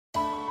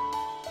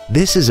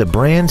This is a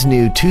brand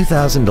new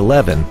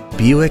 2011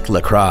 Buick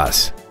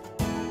LaCrosse.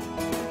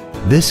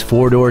 This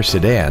four-door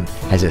sedan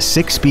has a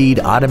 6-speed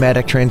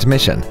automatic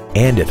transmission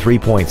and a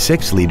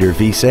 3.6-liter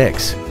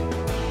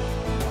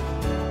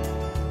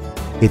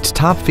V6. Its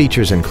top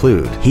features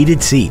include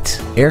heated seats,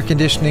 air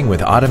conditioning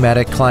with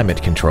automatic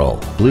climate control,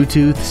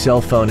 Bluetooth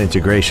cell phone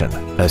integration,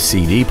 a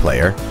CD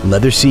player,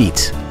 leather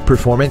seats,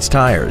 performance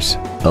tires,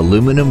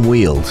 aluminum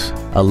wheels,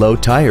 a low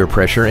tire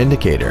pressure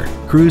indicator,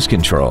 cruise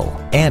control,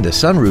 and a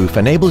sunroof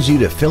enables you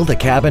to fill the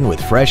cabin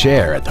with fresh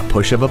air at the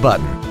push of a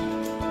button.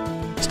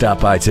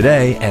 Stop by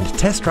today and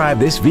test drive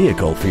this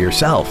vehicle for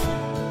yourself.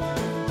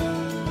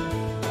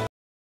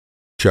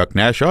 Chuck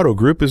Nash Auto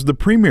Group is the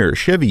premier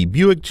Chevy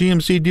Buick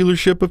GMC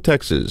dealership of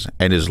Texas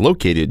and is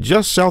located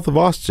just south of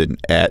Austin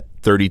at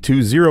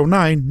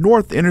 3209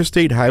 North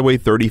Interstate Highway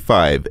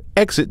 35,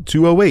 exit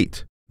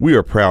 208. We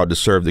are proud to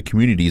serve the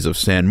communities of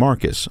San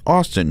Marcos,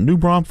 Austin, New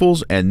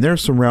Braunfels, and their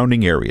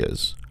surrounding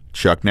areas.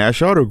 Chuck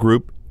Nash Auto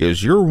Group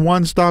is your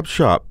one-stop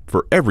shop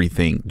for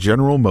everything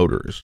General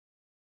Motors.